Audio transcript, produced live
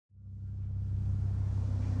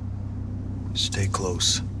Stay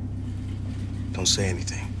close. Don't say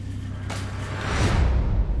anything.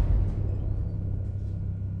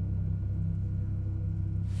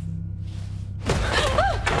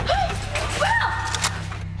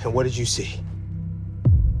 And what did you see?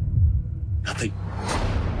 Nothing.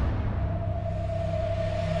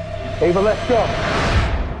 Ava, let's go.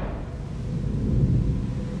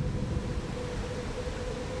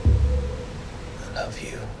 I love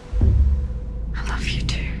you. I love you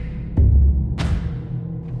too.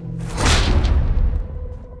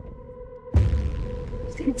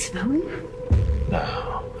 You think it's snowing?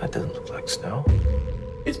 No, that doesn't look like snow.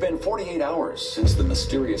 It's been 48 hours since the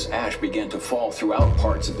mysterious ash began to fall throughout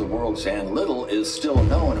parts of the world, and little is still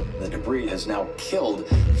known. The debris has now killed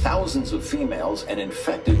thousands of females and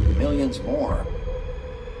infected millions more.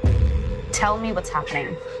 Tell me what's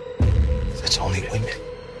happening. That's only wind.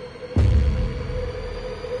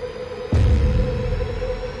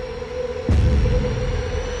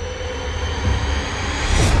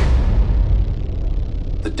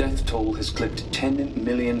 The death toll has clipped 10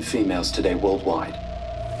 million females today worldwide.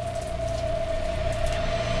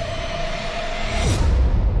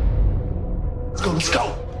 Let's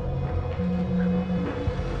go!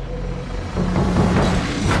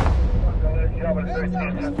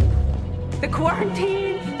 The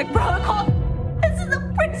quarantine, the protocol. This is a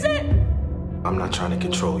prison. I'm not trying to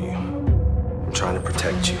control you. I'm trying to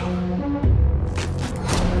protect you.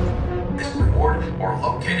 This reward for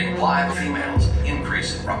locating live females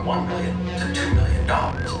increased from $1 million to $2 million.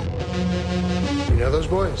 You know those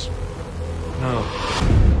boys? No.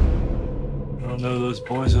 I don't know those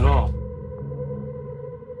boys at all.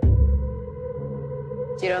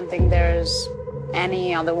 You don't think there's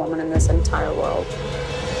any other woman in this entire world?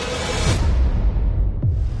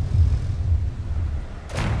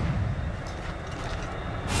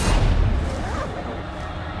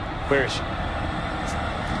 Where is she?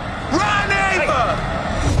 Run, Ava!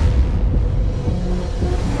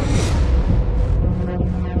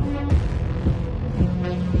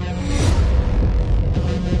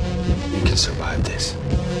 You can survive this.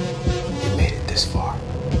 You made it this far.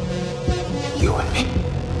 You and me.